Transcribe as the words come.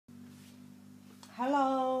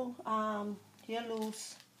Hello, here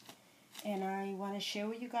Luz, and I want to share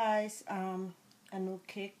with you guys a new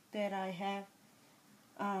kit that I have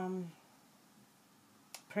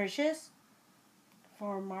purchased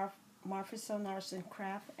for Marfison Arts and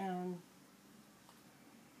Craft. And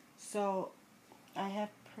so I have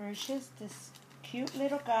purchased this cute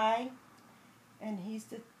little guy, and he's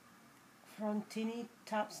from Teeny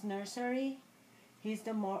Tops Nursery. He's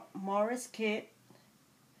the Morris kit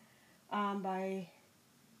by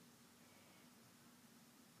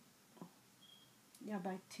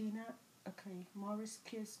Tina. Okay, Morris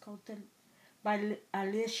Kids Coated by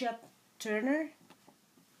Alicia Turner.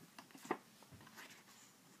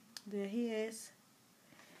 There he is,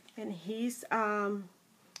 and he's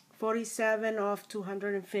 47 of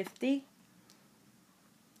 250.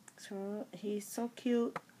 So he's so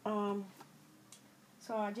cute. So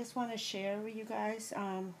I just want to share with you guys.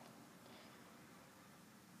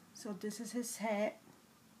 So this is his head.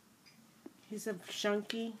 He's a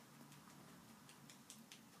chunky.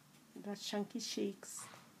 Got chunky cheeks.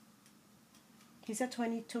 He's a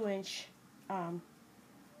 22-inch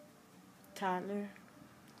toddler.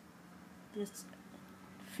 This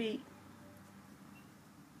feet.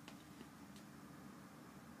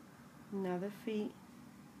 Another feet.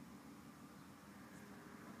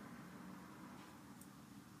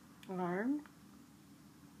 Arm.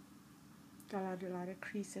 Got a lot of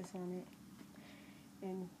creases on it.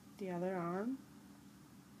 And the other arm.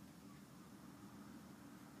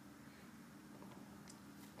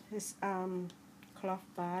 His cloth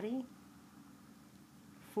body,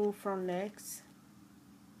 full front legs,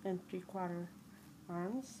 and 3/4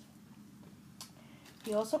 arms.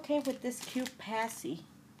 He also came with this cute passy.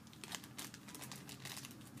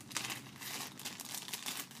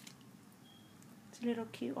 It's a little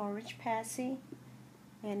cute orange passy,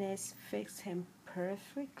 and it's fits him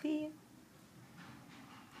perfectly.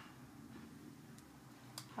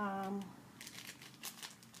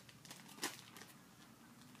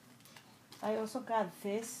 I also got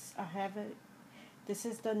this. I have it. This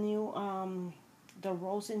is the new the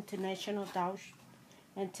Rose International Doll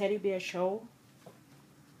and Teddy Bear Show,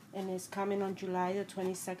 and it's coming on July the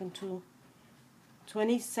 22nd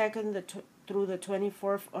through the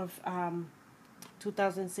 24th of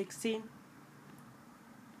 2016.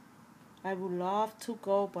 I would love to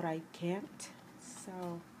go, but I can't.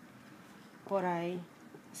 So, but I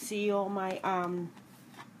see all my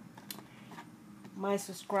my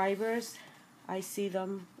subscribers. I see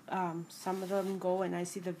them, some of them go, and I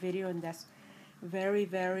see the video, and that's very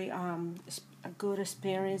a good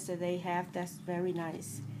experience that they have. That's very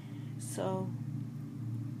nice. So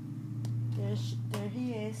there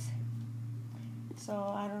he is.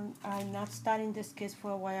 So I'm not starting this kit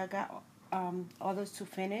for a while. I got others to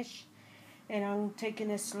finish, and I'm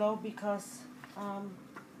taking it slow because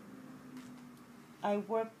I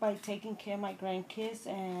work by taking care of my grandkids,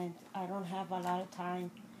 and I don't have a lot of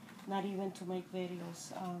time, not even to make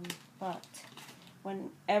videos. But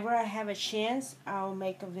whenever I have a chance, I'll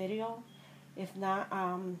make a video. If not,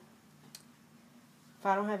 if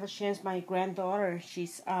I don't have a chance, my granddaughter,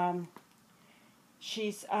 she's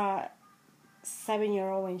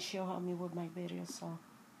 7-year-old, and she'll help me with my videos.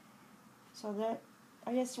 So that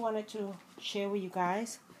I just wanted to share with you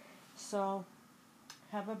guys. So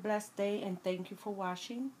have a blessed day, and thank you for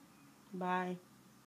watching. Bye.